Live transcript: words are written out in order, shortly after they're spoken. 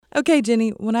Okay, Jenny,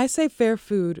 when I say fair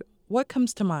food, what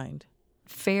comes to mind?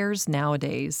 Fairs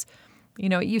nowadays,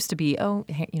 it used to be,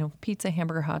 pizza,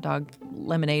 hamburger, hot dog,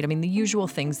 lemonade. I mean, the usual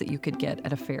things that you could get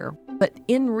at a fair. But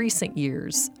in recent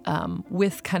years,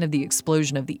 with kind of the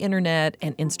explosion of the internet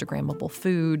and Instagrammable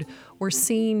food, we're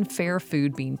seeing fair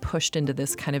food being pushed into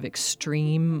this kind of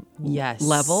extreme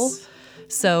level.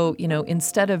 So,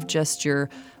 instead of just your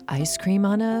ice cream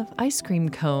on a ice cream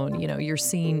cone, you're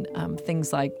seeing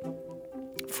things like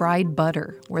fried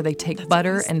butter, where they take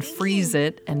butter and freeze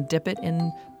it and dip it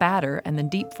in batter and then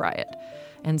deep fry it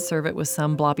and serve it with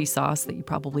some blobby sauce that you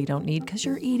probably don't need because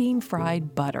you're eating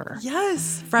fried butter.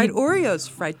 Yes, fried Oreos,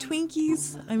 fried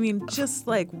Twinkies. I mean, just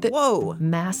like, whoa.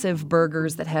 Massive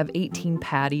burgers that have 18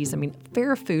 patties. I mean,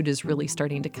 fair food is really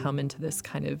starting to come into this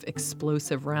kind of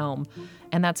explosive realm.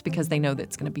 And that's because they know that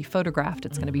it's going to be photographed,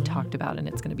 it's going to be talked about, and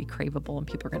it's going to be craveable, and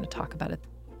people are going to talk about it.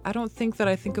 I don't think that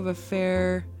I think of a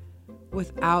fair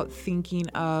without thinking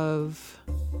of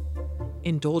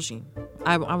indulging.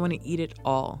 I want to eat it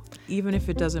all, even if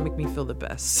it doesn't make me feel the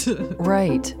best.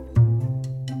 Right.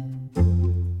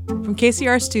 From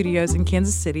KCR Studios in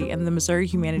Kansas City and the Missouri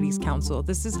Humanities Council,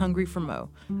 this is Hungry for Mo,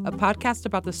 a podcast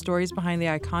about the stories behind the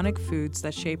iconic foods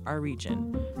that shape our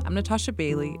region. I'm Natasha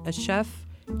Bailey, a chef,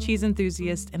 cheese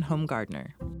enthusiast, and home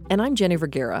gardener. And I'm Jenny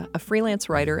Vergara, a freelance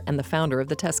writer and the founder of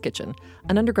The Test Kitchen,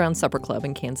 an underground supper club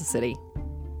in Kansas City.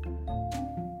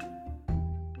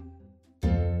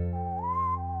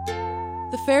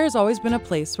 The fair has always been a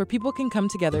place where people can come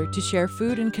together to share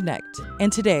food and connect.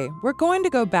 And today, we're going to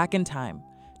go back in time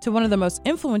to one of the most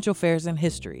influential fairs in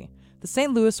history, the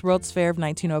St. Louis World's Fair of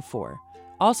 1904,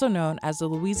 also known as the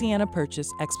Louisiana Purchase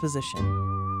Exposition.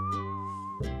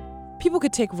 People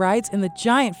could take rides in the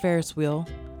giant Ferris wheel.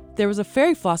 There was a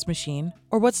fairy floss machine,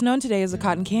 or what's known today as a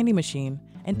cotton candy machine,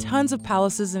 and tons of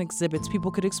palaces and exhibits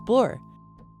people could explore.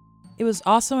 It was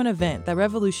also an event that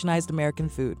revolutionized American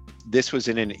food. This was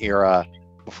in an era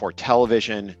before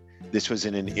television. This was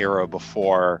in an era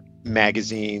before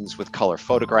magazines with color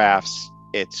photographs.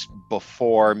 It's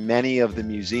before many of the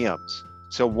museums.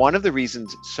 So one of the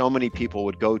reasons so many people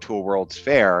would go to a World's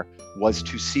Fair was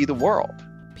to see the world.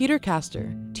 Peter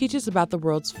Castor teaches about the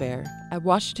World's Fair at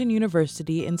Washington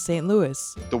University in St.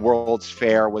 Louis. The World's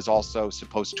Fair was also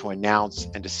supposed to announce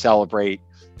and to celebrate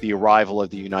the arrival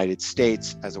of the United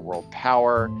States as a world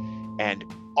power, and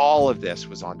all of this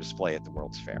was on display at the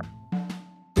World's Fair.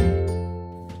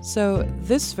 So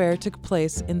this fair took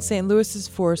place in St. Louis's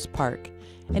Forest Park,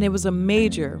 and it was a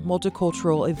major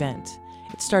multicultural event.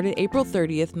 It started April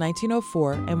 30th,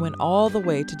 1904, and went all the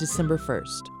way to December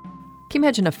 1st. Can you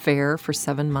imagine a fair for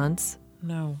 7 months?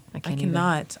 No, I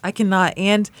cannot. I cannot.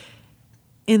 And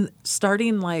in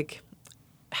starting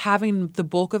having the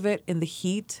bulk of it in the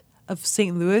heat of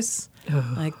St. Louis,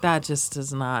 that just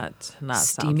does not sound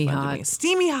fun to me.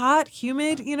 Steamy hot,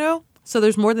 humid, So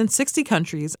there's more than 60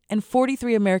 countries and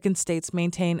 43 American states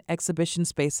maintain exhibition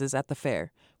spaces at the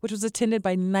fair, which was attended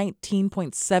by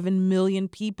 19.7 million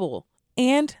people.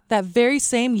 And that very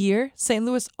same year, St.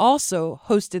 Louis also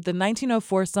hosted the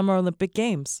 1904 Summer Olympic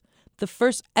Games, the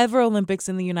first ever Olympics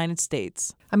in the United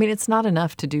States. I mean, it's not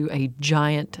enough to do a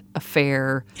giant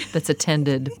affair that's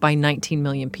attended by 19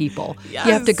 million people. Yes.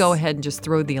 You have to go ahead and just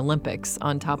throw the Olympics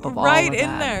on top of all of that. Right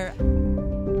in there.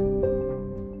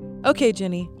 Okay,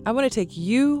 Jenny, I want to take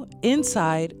you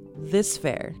inside this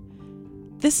fair.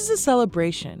 This is a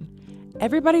celebration.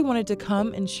 Everybody wanted to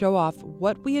come and show off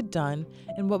what we had done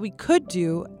and what we could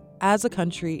do as a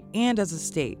country and as a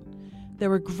state. There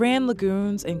were grand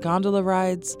lagoons and gondola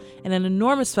rides and an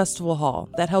enormous festival hall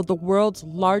that held the world's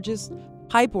largest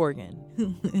pipe organ.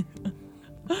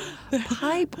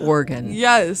 Pipe organ?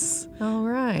 Yes. All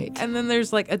right. And then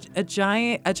there's a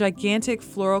gigantic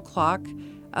floral clock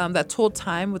that told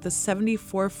time with a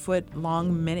 74-foot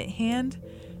long minute hand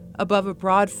above a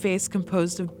broad face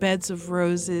composed of beds of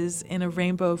roses in a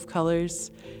rainbow of colors.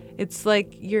 It's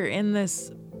like you're in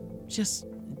this just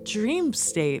dream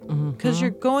state because you're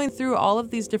going through all of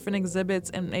these different exhibits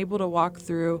and able to walk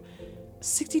through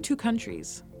 62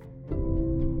 countries.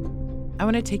 I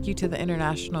want to take you to the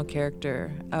international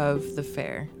character of the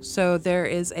fair. So there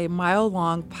is a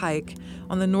mile-long pike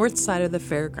on the north side of the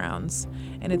fairgrounds,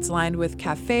 and it's lined with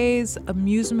cafes,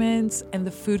 amusements, and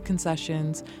the food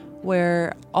concessions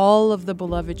where all of the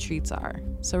beloved treats are.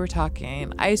 So we're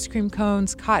talking ice cream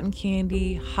cones, cotton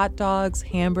candy, hot dogs,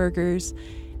 hamburgers.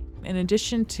 In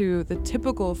addition to the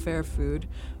typical fair food,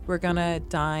 we're gonna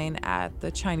dine at the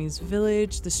Chinese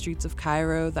Village, the streets of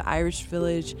Cairo, the Irish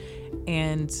Village,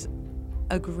 and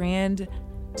a grand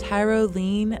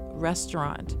Tyrolean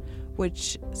restaurant,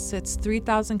 which sits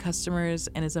 3,000 customers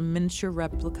and is a miniature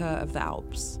replica of the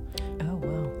Alps. Oh,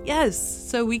 wow. Yes,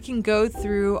 so we can go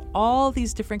through all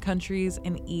these different countries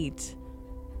and eat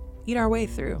our way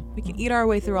through. We can eat our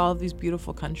way through all of these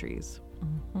beautiful countries.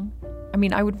 I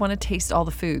mean, I would want to taste all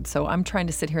the food, so I'm trying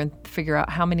to sit here and figure out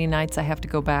how many nights I have to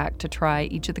go back to try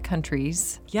each of the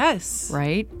countries. Yes.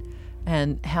 Right?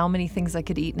 And how many things I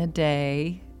could eat in a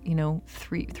day,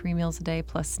 three meals a day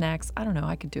plus snacks. I don't know,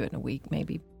 I could do it in a week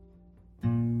maybe.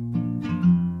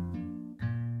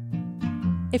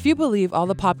 If you believe all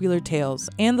the popular tales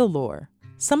and the lore,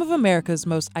 some of America's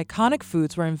most iconic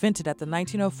foods were invented at the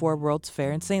 1904 World's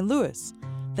Fair in St. Louis.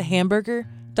 The hamburger,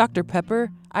 Dr. Pepper,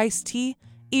 iced tea,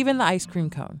 even the ice cream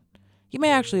cone. You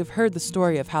may actually have heard the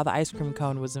story of how the ice cream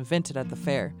cone was invented at the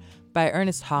fair by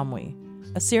Ernest Hamwi,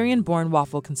 a Syrian-born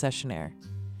waffle concessionaire.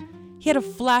 He had a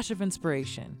flash of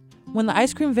inspiration. When the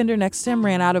ice cream vendor next to him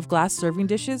ran out of glass serving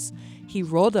dishes, he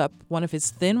rolled up one of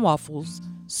his thin waffles,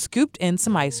 scooped in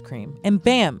some ice cream, and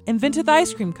bam, invented the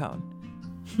ice cream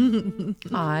cone.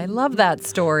 I love that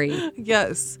story.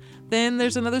 Yes. Then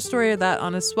there's another story that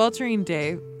on a sweltering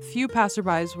day, few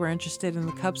passerbys were interested in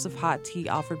the cups of hot tea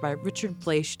offered by Richard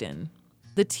Blaisdell,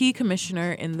 the tea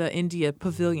commissioner in the India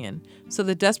Pavilion. So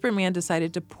the desperate man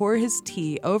decided to pour his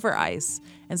tea over ice,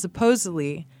 and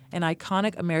supposedly an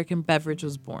iconic American beverage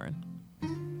was born.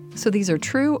 So these are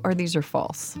true or these are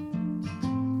false?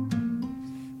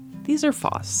 These are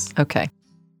false. Okay.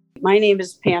 My name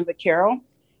is Pam Vaccaro,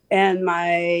 and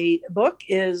my book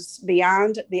is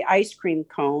Beyond the Ice Cream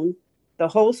Cone, The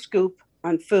Whole Scoop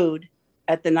on Food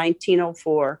at the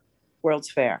 1904 World's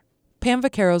Fair. Pam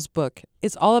Vaccaro's book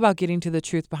is all about getting to the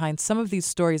truth behind some of these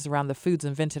stories around the foods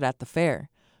invented at the fair,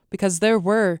 because there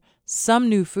were some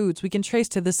new foods we can trace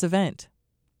to this event.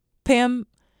 Pam,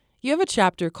 you have a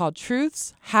chapter called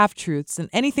Truths, Half-Truths, and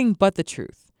Anything But the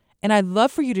Truth, and I'd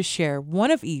love for you to share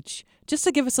one of each just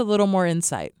to give us a little more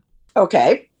insight.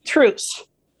 Okay, truths.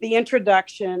 The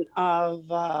introduction of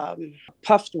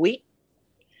puffed wheat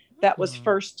that was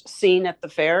first seen at the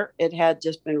fair. It had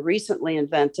just been recently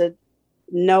invented.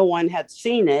 No one had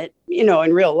seen it,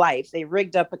 in real life. They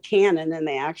rigged up a cannon and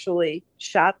they actually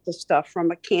shot the stuff from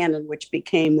a cannon, which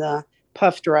became the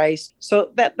puffed rice.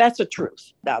 So that's a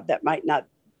truth. Now, that might not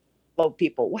blow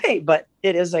people away, but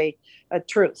it is a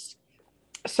truth.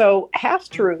 So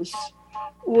half-truths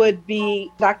would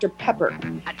be Dr. Pepper.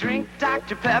 I drink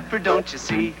Dr. Pepper, don't you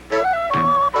see?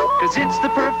 'Cause it's the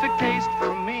perfect taste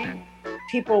for me.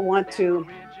 People want to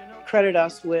credit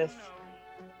us with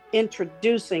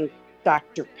introducing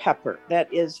Dr. Pepper.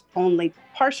 That is only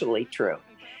partially true.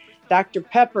 Dr.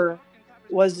 Pepper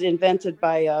was invented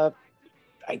by,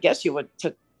 I guess you would,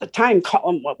 at the time, call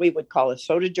him what we would call a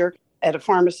soda jerk at a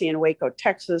pharmacy in Waco,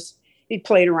 Texas. He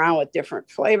played around with different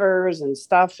flavors and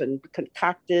stuff and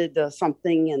concocted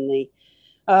something. And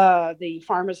the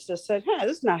pharmacist said,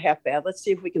 this is not half bad. Let's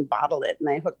see if we can bottle it. And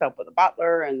they hooked up with a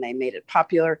bottler and they made it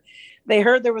popular. They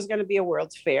heard there was going to be a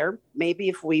World's Fair. Maybe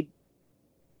if we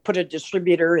put a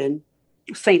distributor in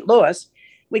St. Louis,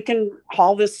 we can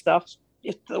haul this stuff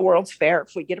to the World's Fair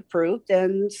if we get approved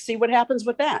and see what happens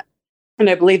with that. And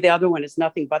I believe the other one is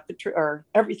Nothing But the Truth, or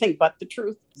Everything But the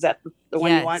Truth. Is that the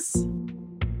one you want?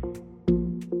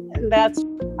 And that's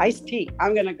iced tea.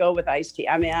 I'm going to go with iced tea.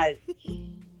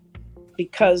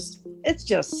 Because it's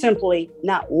just simply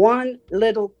not one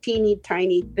little teeny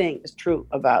tiny thing is true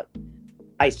about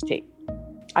iced tea.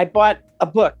 I bought a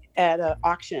book at an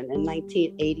auction in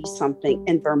 1980 something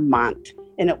in Vermont,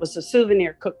 and it was a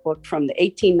souvenir cookbook from the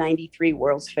 1893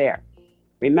 World's Fair.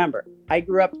 Remember, I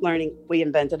grew up learning we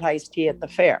invented iced tea at the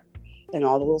fair and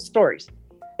all the little stories.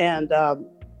 And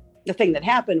the thing that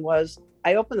happened was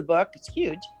I opened the book, it's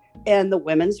huge, and the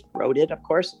women's wrote it, of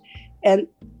course. And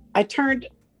I turned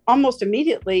almost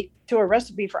immediately to a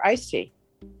recipe for iced tea.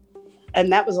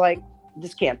 And that was like,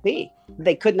 this can't be.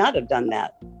 They could not have done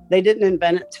that. They didn't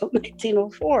invent it till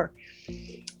 1904.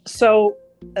 So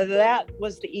that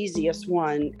was the easiest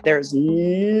one. There's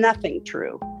nothing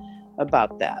true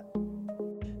about that.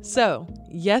 So,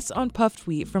 yes on puffed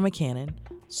wheat from a cannon,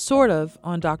 sort of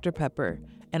on Dr. Pepper,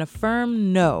 and a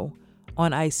firm no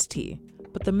on iced tea.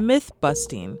 But the myth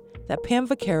busting that Pam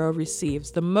Vaccaro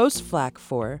receives the most flack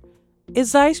for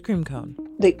is the ice cream cone.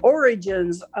 The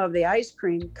origins of the ice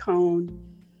cream cone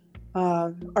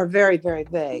are very, very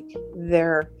vague.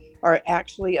 There are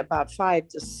actually about 5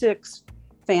 to 6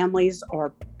 families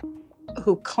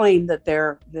who claim that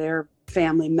their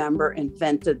family member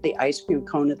invented the ice cream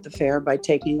cone at the fair by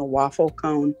taking a waffle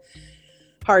cone,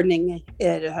 hardening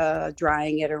it,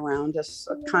 drying it around a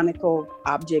conical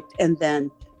object, and then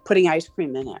putting ice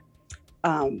cream in it.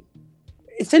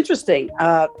 It's interesting.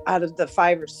 Out of the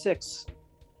 5 or 6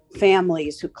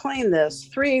 families who claim this,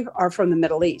 3 are from the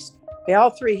Middle East. They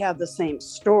all three have the same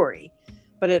story,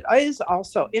 but it is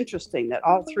also interesting that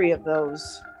all three of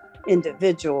those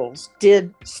individuals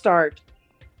did start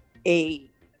a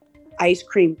ice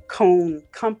cream cone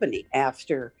company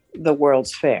after the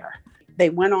World's Fair. They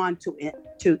went on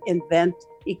to invent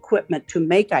equipment to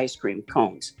make ice cream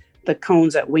cones, the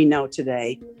cones that we know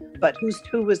today. But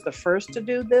who was the first to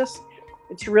do this?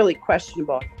 It's really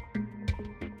questionable.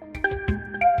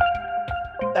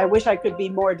 I wish I could be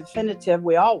more definitive.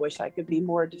 We all wish I could be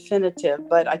more definitive.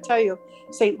 But I tell you,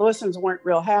 St. Louisans weren't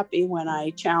real happy when I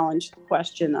challenged the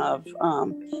question of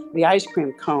the ice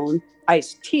cream cone.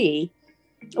 Iced tea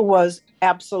was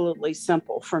absolutely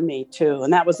simple for me, too.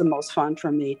 And that was the most fun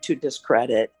for me to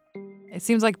discredit. It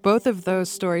seems like both of those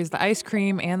stories, the ice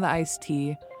cream and the iced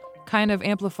tea, kind of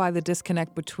amplify the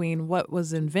disconnect between what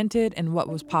was invented and what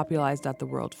was popularized at the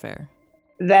World Fair.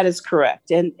 That is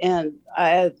correct. And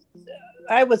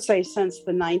I would say since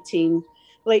the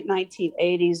late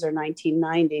 1980s or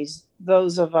 1990s,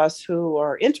 those of us who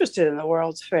are interested in the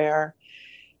World's Fair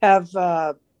have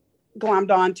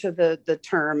glommed onto the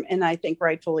term, and I think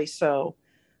rightfully so.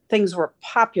 Things were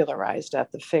popularized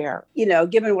at the fair. You know,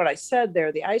 given what I said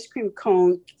there, the ice cream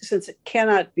cone, since it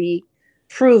cannot be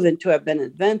proven to have been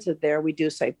invented there, we do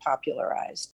say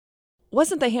popularized.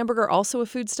 Wasn't the hamburger also a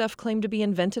foodstuff claimed to be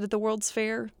invented at the World's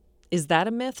Fair? Is that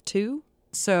a myth, too?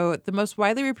 So the most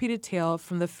widely repeated tale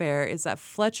from the fair is that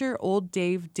Fletcher Old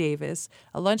Dave Davis,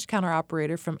 a lunch counter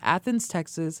operator from Athens,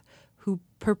 Texas, who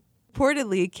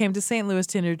purportedly came to St. Louis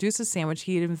to introduce a sandwich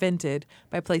he had invented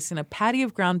by placing a patty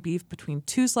of ground beef between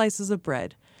two slices of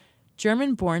bread.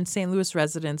 German-born St. Louis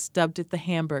residents dubbed it the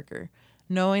hamburger,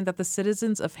 knowing that the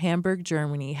citizens of Hamburg,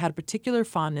 Germany had a particular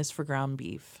fondness for ground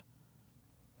beef.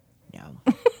 No.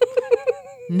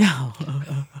 No.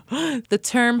 The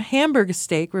term hamburger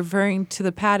steak, referring to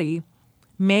the patty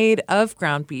made of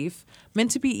ground beef,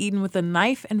 meant to be eaten with a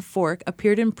knife and fork,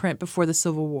 appeared in print before the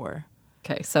Civil War.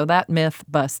 Okay, so that myth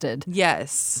busted.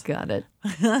 Yes. Got it.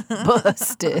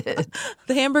 Busted.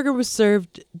 The hamburger was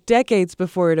served decades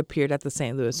before it appeared at the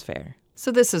St. Louis Fair.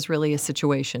 So this is really a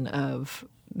situation of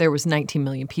there was 19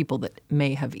 million people that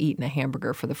may have eaten a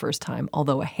hamburger for the first time,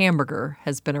 although a hamburger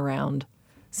has been around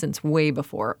since way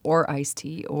before, or iced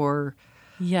tea, or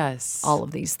yes, all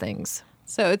of these things.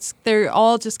 So they're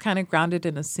all just kind of grounded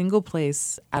in a single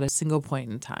place at a single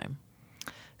point in time.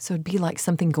 So it'd be like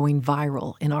something going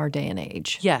viral in our day and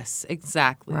age. Yes,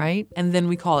 exactly. Right? And then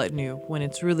we call it new when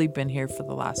it's really been here for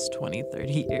the last 20,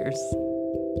 30 years.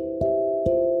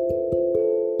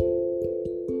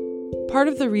 Part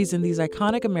of the reason these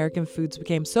iconic American foods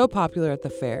became so popular at the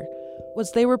fair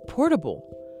was they were portable.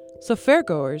 So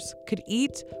fairgoers could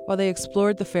eat while they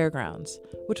explored the fairgrounds,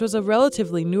 which was a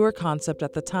relatively newer concept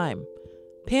at the time.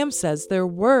 Pam says there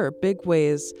were big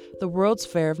ways the World's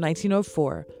Fair of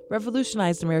 1904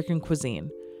 revolutionized American cuisine,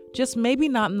 just maybe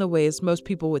not in the ways most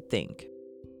people would think.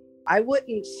 I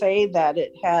wouldn't say that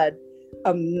it had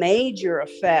a major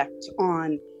effect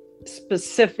on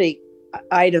specific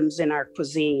items in our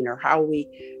cuisine or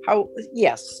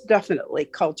yes, definitely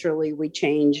culturally we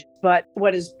changed. But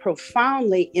what has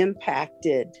profoundly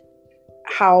impacted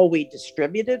how we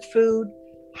distributed food,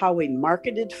 how we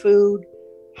marketed food,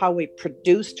 how we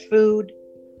produced food,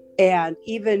 and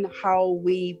even how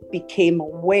we became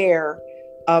aware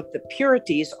of the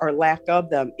purities or lack of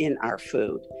them in our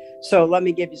food. So let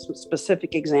me give you some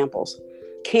specific examples.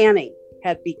 Canning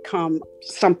had become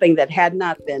something that had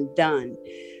not been done.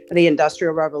 The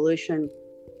Industrial Revolution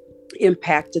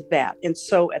impacted that. And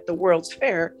so at the World's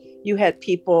Fair, you had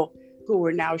people who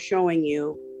were now showing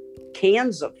you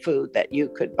cans of food that you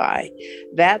could buy.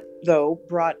 That, though,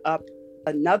 brought up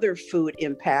another food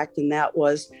impact, and that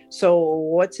was, so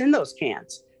what's in those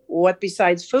cans? What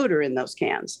besides food are in those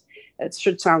cans? It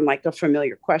should sound like a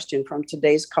familiar question from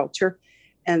today's culture.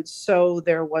 And so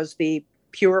there was the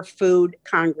Pure Food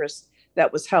Congress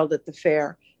that was held at the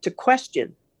fair to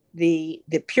question the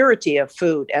purity of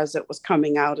food as it was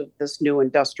coming out of this new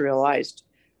industrialized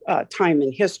time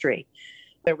in history.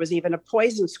 There was even a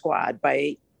poison squad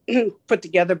put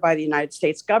together by the United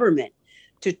States government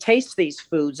to taste these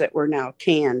foods that were now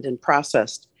canned and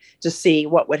processed to see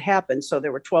what would happen. So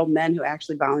there were 12 men who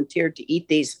actually volunteered to eat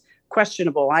these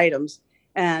questionable items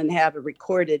and have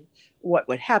recorded what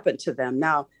would happen to them.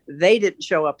 Now, they didn't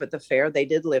show up at the fair. They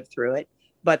did live through it,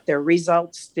 but their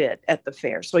results did at the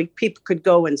fair. So people could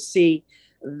go and see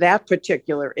that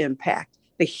particular impact.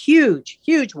 The huge,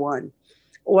 huge one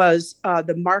was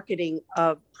the marketing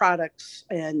of products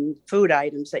and food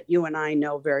items that you and I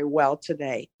know very well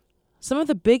today. Some of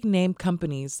the big name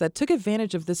companies that took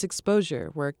advantage of this exposure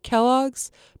were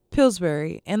Kellogg's,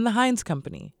 Pillsbury, and the Heinz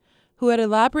Company, who had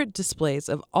elaborate displays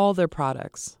of all their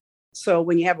products. So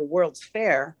when you have a World's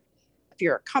Fair, if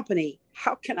you're a company,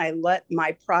 how can I let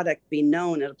my product be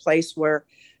known at a place where,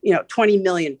 20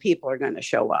 million people are going to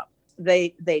show up?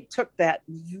 They took that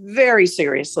very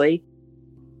seriously.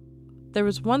 There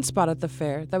was one spot at the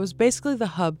fair that was basically the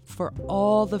hub for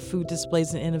all the food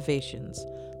displays and innovations,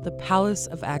 the Palace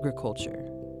of Agriculture.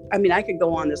 I mean, I could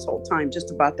go on this whole time just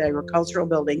about the agricultural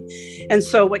building. And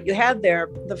so what you had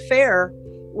there, the fair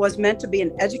was meant to be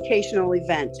an educational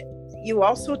event. You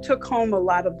also took home a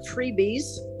lot of freebies,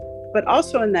 but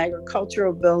also in the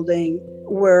agricultural building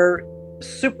were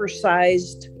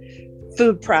supersized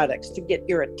food products to get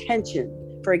your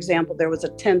attention. For example, there was a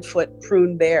 10-foot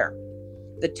prune bear.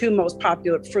 The two most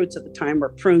popular fruits at the time were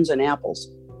prunes and apples.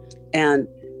 And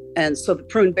so the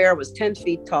prune bear was 10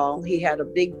 feet tall. He had a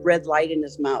big red light in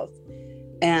his mouth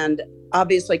and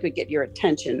obviously could get your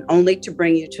attention, only to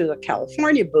bring you to the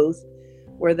California booth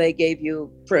where they gave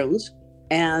you prunes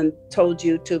and told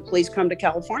you to please come to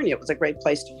California. It was a great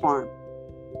place to farm.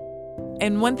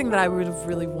 And one thing that I would have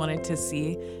really wanted to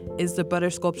see is the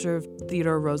butter sculpture of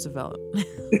Theodore Roosevelt.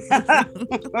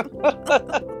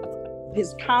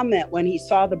 His comment when he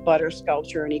saw the butter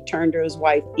sculpture and he turned to his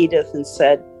wife, Edith, and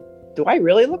said, "Do I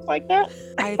really look like that?"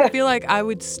 I feel like I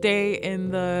would stay in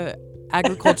the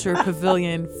agriculture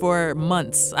pavilion for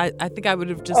months. I think I would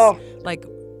have just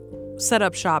set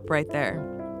up shop right there.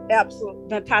 Absolutely.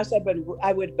 Natasha,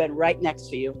 I would have been right next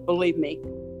to you. Believe me.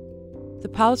 The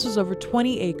palace was over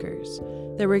 20 acres.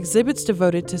 There were exhibits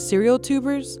devoted to cereal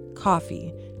tubers,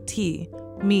 coffee, tea,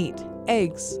 meat,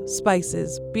 eggs,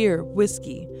 spices, beer,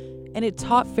 whiskey, and it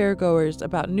taught fairgoers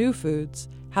about new foods,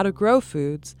 how to grow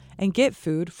foods, and get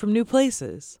food from new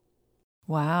places.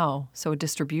 Wow. So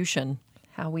distribution,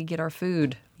 how we get our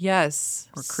food. Yes.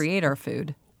 Or create our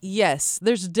food. Yes,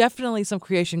 there's definitely some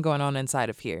creation going on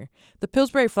inside of here. The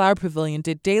Pillsbury Flour Pavilion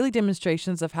did daily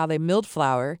demonstrations of how they milled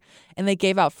flour, and they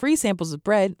gave out free samples of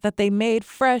bread that they made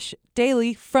fresh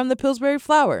daily from the Pillsbury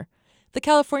flour. The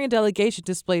California delegation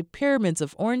displayed pyramids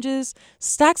of oranges,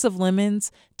 stacks of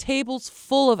lemons, tables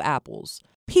full of apples.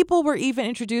 People were even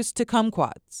introduced to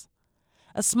kumquats,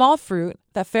 a small fruit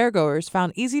that fairgoers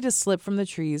found easy to slip from the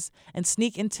trees and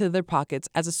sneak into their pockets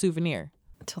as a souvenir.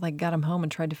 Until they got them home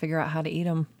and tried to figure out how to eat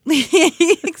them.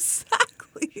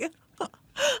 Exactly.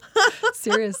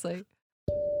 Seriously.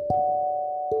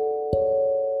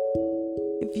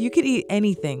 If you could eat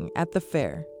anything at the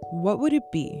fair, what would it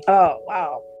be? Oh,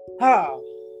 wow. Oh,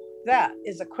 that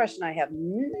is a question I have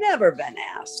never been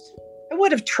asked. I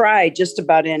would have tried just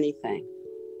about anything.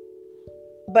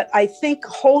 But I think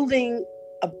holding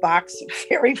a box of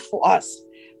fairy floss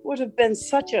would have been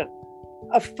such a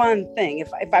fun thing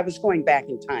if I was going back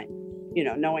in time,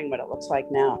 knowing what it looks like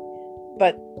now.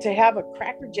 But to have a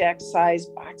Cracker Jack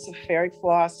sized box of fairy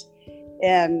floss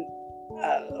and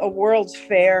a World's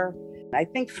Fair, I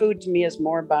think food to me is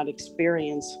more about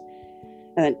experience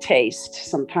than taste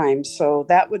sometimes. So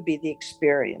that would be the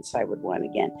experience I would want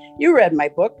again. You read my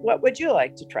book. What would you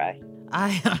like to try?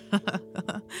 I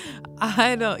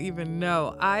don't even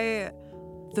know.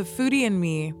 The foodie in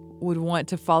me would want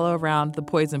to follow around the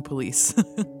poison police,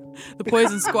 the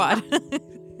poison squad.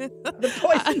 The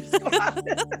poison squad.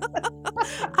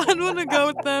 I'd want to go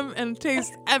with them and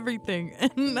taste everything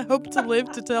and hope to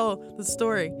live to tell the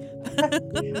story.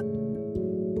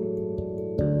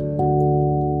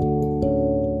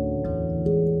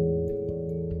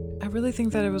 I really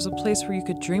think that it was a place where you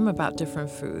could dream about different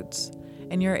foods.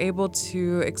 And you're able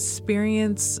to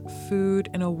experience food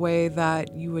in a way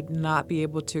that you would not be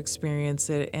able to experience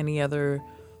it on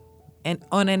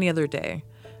any other day.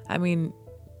 I mean,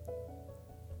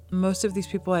 most of these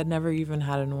people had never even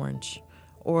had an orange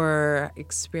or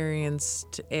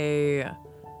experienced an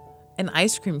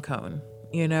ice cream cone,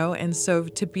 And so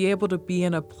to be able to be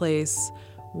in a place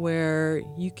where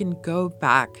you can go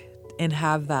back and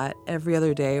have that every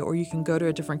other day, or you can go to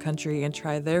a different country and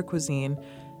try their cuisine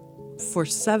for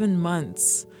 7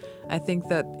 months, I think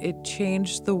that it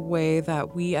changed the way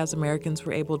that we as Americans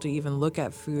were able to even look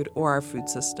at food or our food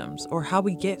systems or how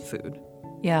we get food.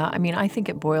 Yeah, I mean, I think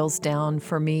it boils down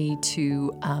for me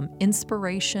to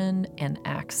inspiration and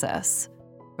access.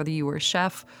 Whether you were a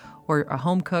chef or a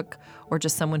home cook or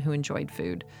just someone who enjoyed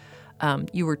food,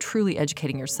 you were truly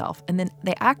educating yourself. And then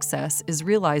the access is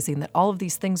realizing that all of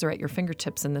these things are at your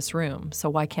fingertips in this room. So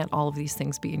why can't all of these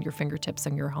things be in your fingertips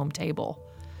on your home table?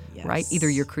 Yes. Right? Either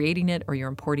you're creating it or you're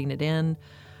importing it in.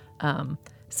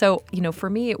 So, for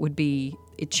me,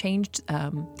 it changed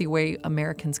the way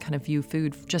Americans kind of view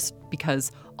food, just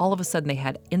because all of a sudden they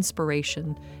had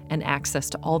inspiration and access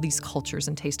to all these cultures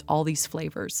and taste all these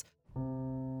flavors.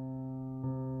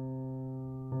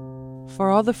 For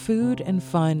all the food and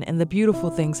fun and the beautiful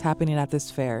things happening at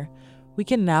this fair, we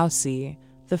can now see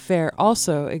the fair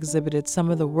also exhibited some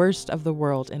of the worst of the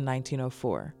world in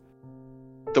 1904.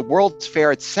 The World's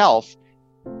Fair itself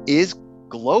is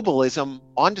globalism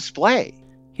on display.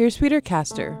 Here's Peter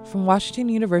Castor from Washington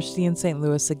University in St.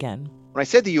 Louis again. When I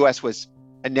said the U.S. was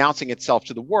announcing itself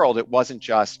to the world, it wasn't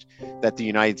just that the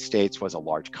United States was a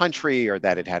large country or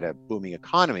that it had a booming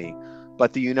economy,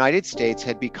 but the United States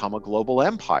had become a global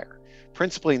empire.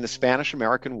 Principally in the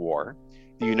Spanish-American War,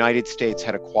 the United States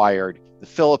had acquired the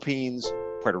Philippines,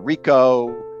 Puerto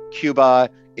Rico, Cuba.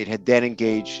 It had then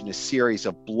engaged in a series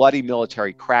of bloody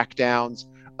military crackdowns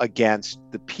against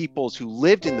the peoples who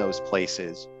lived in those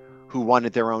places who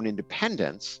wanted their own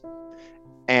independence.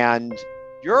 And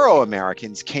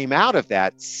Euro-Americans came out of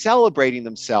that celebrating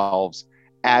themselves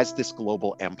as this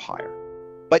global empire.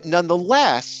 But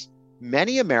nonetheless,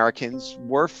 many Americans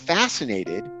were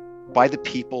fascinated by the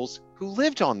peoples who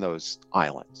lived on those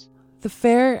islands. The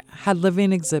fair had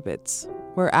living exhibits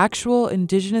where actual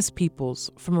indigenous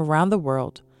peoples from around the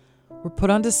world were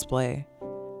put on display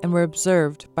and were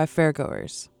observed by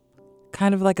fairgoers,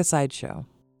 kind of like a sideshow.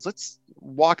 Let's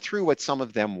walk through what some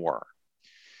of them were.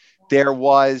 There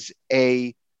was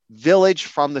a village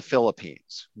from the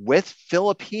Philippines with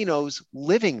Filipinos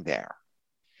living there.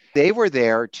 They were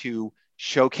there to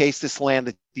showcase this land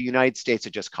that the United States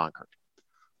had just conquered.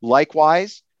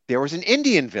 Likewise, there was an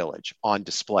Indian village on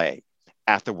display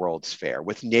at the World's Fair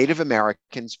with Native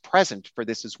Americans present for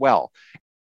this as well.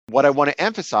 What I want to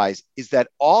emphasize is that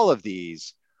all of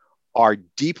these are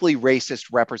deeply racist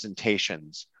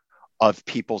representations of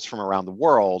peoples from around the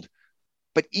world,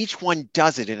 but each one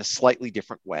does it in a slightly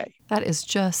different way. That is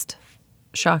just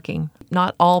shocking.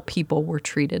 Not all people were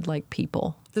treated like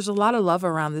people. There's a lot of love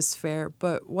around this fair,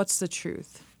 but what's the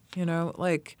truth? You know,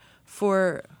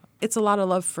 it's a lot of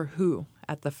love for who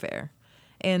at the fair?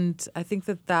 And I think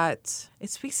that it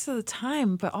speaks to the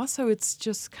time, but also it's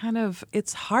just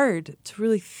it's hard to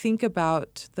really think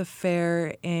about the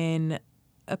fair in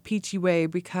a peachy way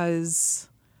because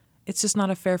it's just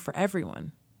not a fair for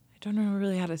everyone. I don't know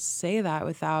really how to say that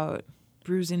without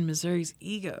bruising Missouri's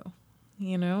ego,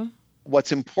 you know?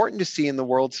 What's important to see in the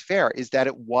World's Fair is that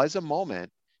it was a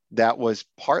moment that was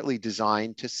partly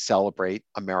designed to celebrate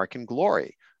American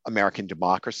glory, American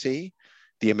democracy,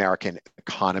 the American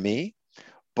economy,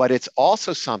 but it's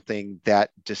also something that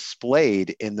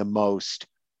displayed in the most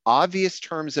obvious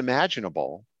terms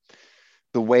imaginable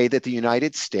the way that the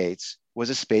United States was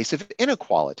a space of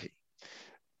inequality.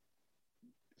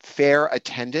 Fair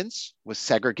attendance was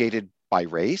segregated by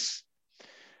race.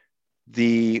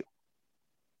 The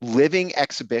living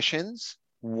exhibitions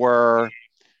were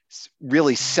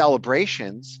really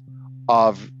celebrations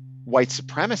of white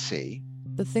supremacy.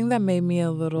 The thing that made me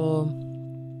a little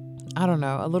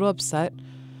upset,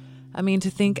 to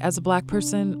think as a Black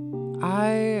person,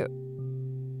 I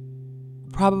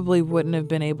probably wouldn't have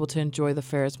been able to enjoy the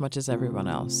fair as much as everyone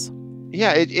else.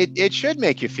 Yeah, it should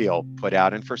make you feel put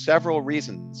out, and for several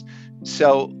reasons.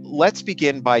 So let's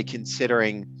begin by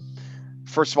considering,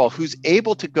 first of all, who's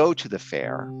able to go to the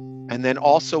fair, and then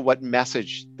also what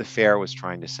message the fair was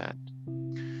trying to send.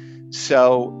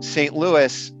 So St.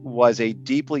 Louis was a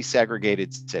deeply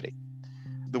segregated city.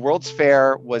 The World's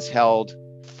Fair was held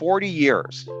 40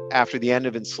 years after the end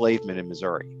of enslavement in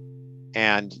Missouri.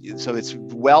 And so it's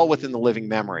well within the living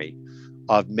memory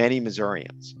of many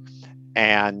Missourians.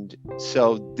 And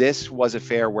so this was a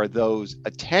fair where those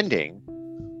attending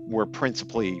were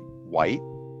principally white.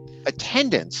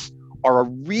 Attendants are a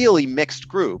really mixed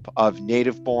group of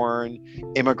native-born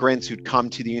immigrants who'd come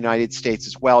to the United States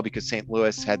as well, because St.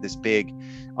 Louis had this big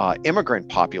immigrant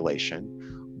population.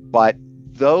 But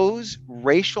those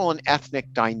racial and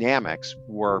ethnic dynamics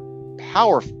were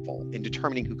powerful in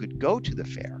determining who could go to the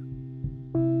fair.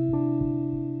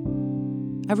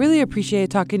 I really appreciate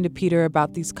talking to Peter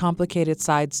about these complicated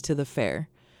sides to the fair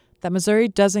that Missouri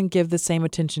doesn't give the same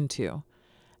attention to,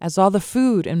 as all the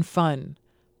food and fun,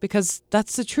 because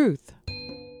that's the truth.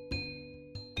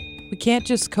 We can't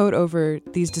just coat over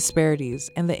these disparities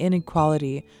and the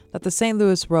inequality that the St.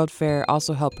 Louis World Fair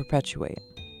also helped perpetuate.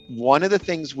 One of the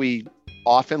things we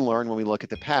often learn when we look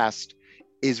at the past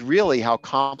is really how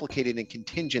complicated and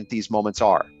contingent these moments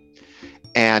are,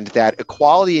 and that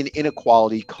equality and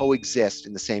inequality coexist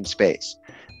in the same space,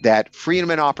 that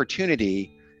freedom and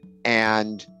opportunity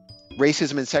and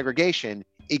racism and segregation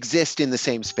exist in the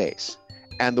same space.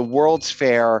 And the World's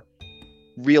Fair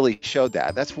really showed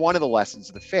that. That's one of the lessons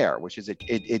of the fair, which is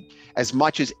it as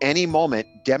much as any moment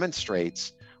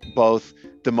demonstrates both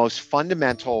the most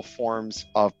fundamental forms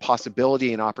of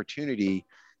possibility and opportunity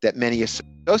that many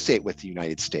associate with the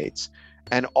United States,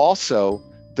 and also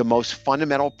the most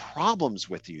fundamental problems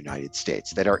with the United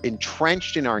States that are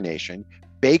entrenched in our nation,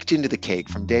 baked into the cake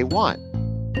from day one.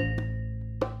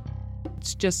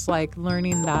 It's just like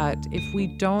learning that if we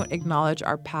don't acknowledge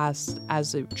our past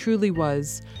as it truly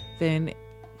was, then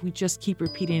we just keep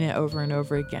repeating it over and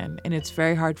over again. And it's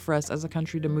very hard for us as a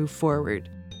country to move forward.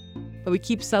 But we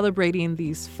keep celebrating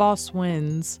these false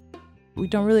wins. We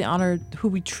don't really honor who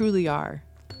we truly are.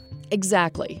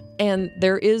 Exactly. And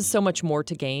there is so much more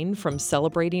to gain from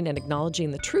celebrating and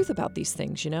acknowledging the truth about these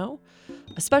things, you know?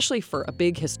 Especially for a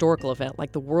big historical event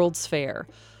like the World's Fair.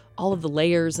 All of the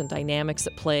layers and dynamics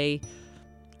at play,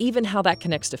 even how that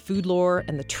connects to food lore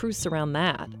and the truths around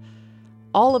that.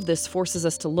 All of this forces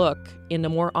us to look in a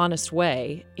more honest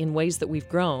way, in ways that we've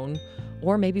grown,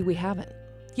 or maybe we haven't.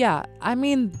 Yeah, I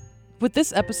mean, with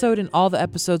this episode and all the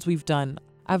episodes we've done,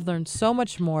 I've learned so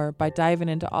much more by diving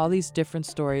into all these different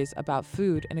stories about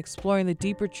food and exploring the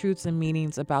deeper truths and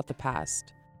meanings about the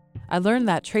past. I learned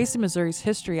that Tracy, Missouri's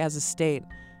history as a state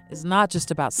is not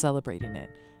just about celebrating it.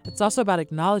 It's also about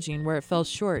acknowledging where it fell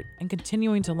short and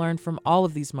continuing to learn from all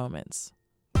of these moments.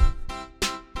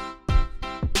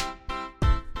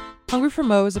 Hungry for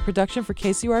Mo is a production for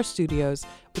KCUR Studios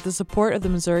with the support of the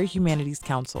Missouri Humanities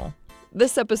Council.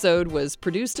 This episode was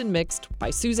produced and mixed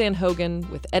by Suzanne Hogan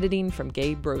with editing from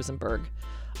Gabe Rosenberg.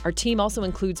 Our team also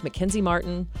includes Mackenzie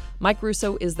Martin. Mike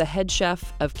Russo is the head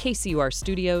chef of KCUR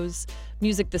Studios.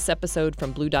 Music this episode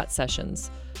from Blue Dot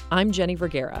Sessions. I'm Jenny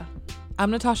Vergara.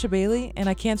 I'm Natasha Bailey, and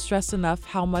I can't stress enough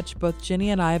how much both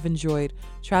Jenny and I have enjoyed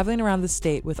traveling around the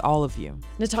state with all of you.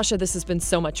 Natasha, this has been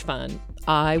so much fun.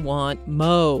 I want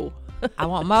Mo. I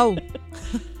want Mo.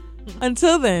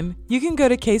 Until then, you can go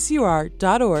to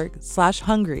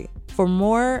kcur.org/hungry for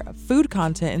more food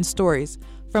content and stories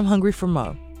from Hungry for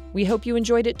Mo. We hope you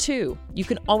enjoyed it too. You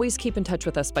can always keep in touch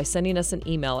with us by sending us an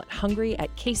email at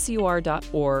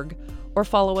hungry@kcur.org or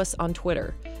follow us on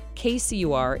Twitter.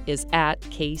 KCUR is at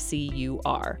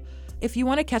KCUR. If you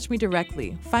want to catch me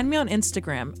directly, find me on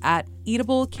Instagram at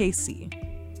EatableKC.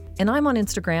 And I'm on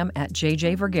Instagram at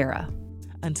JJ Vergara.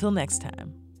 Until next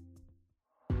time.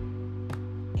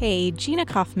 Hey, Gina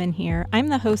Kaufman here. I'm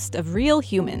the host of Real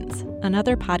Humans,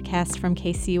 another podcast from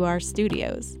KCUR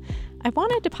Studios. I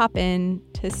wanted to pop in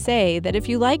to say that if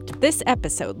you liked this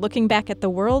episode, looking back at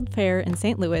the World Fair in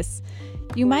St. Louis,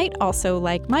 you might also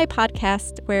like my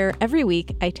podcast, where every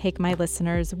week I take my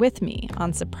listeners with me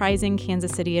on surprising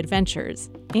Kansas City adventures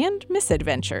and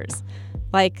misadventures.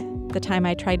 Like the time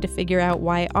I tried to figure out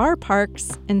why our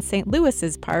parks and St.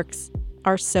 Louis's parks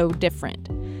are so different.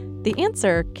 The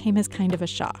answer came as kind of a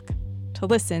shock. To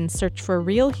listen, search for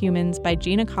Real Humans by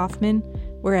Gina Kaufman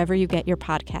wherever you get your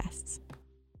podcasts.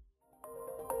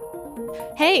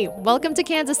 Hey, welcome to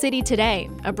Kansas City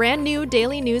Today, a brand new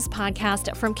daily news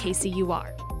podcast from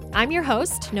KCUR. I'm your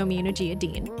host, Nomi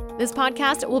Najiyuddin. This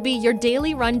podcast will be your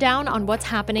daily rundown on what's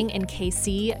happening in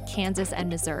KC, Kansas, and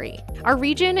Missouri. Our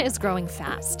region is growing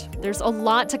fast. There's a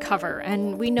lot to cover,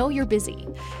 and we know you're busy.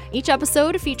 Each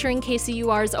episode featuring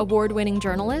KCUR's award-winning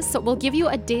journalists will give you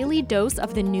a daily dose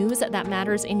of the news that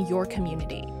matters in your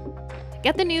community.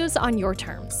 Get the news on your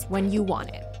terms, when you want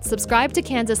it. Subscribe to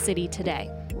Kansas City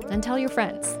Today, and tell your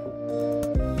friends.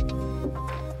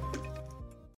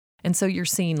 And so you're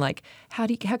seeing, like, how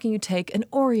can you take an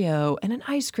Oreo and an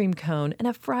ice cream cone and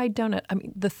a fried donut? I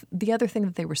mean, the other thing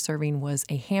that they were serving was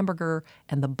a hamburger,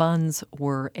 and the buns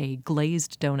were a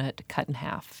glazed donut cut in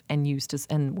half and used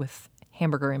and with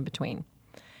hamburger in between.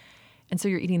 And so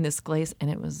you're eating this glaze, and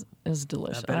it was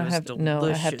delicious. I have to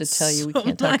tell you,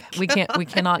 we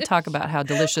cannot talk about how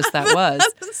delicious that was.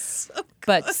 So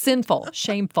but sinful,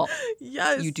 shameful.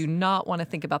 Yes. You do not want to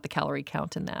think about the calorie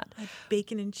count in that.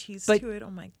 Bacon and cheese But- to it. Oh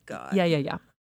my God. Yeah.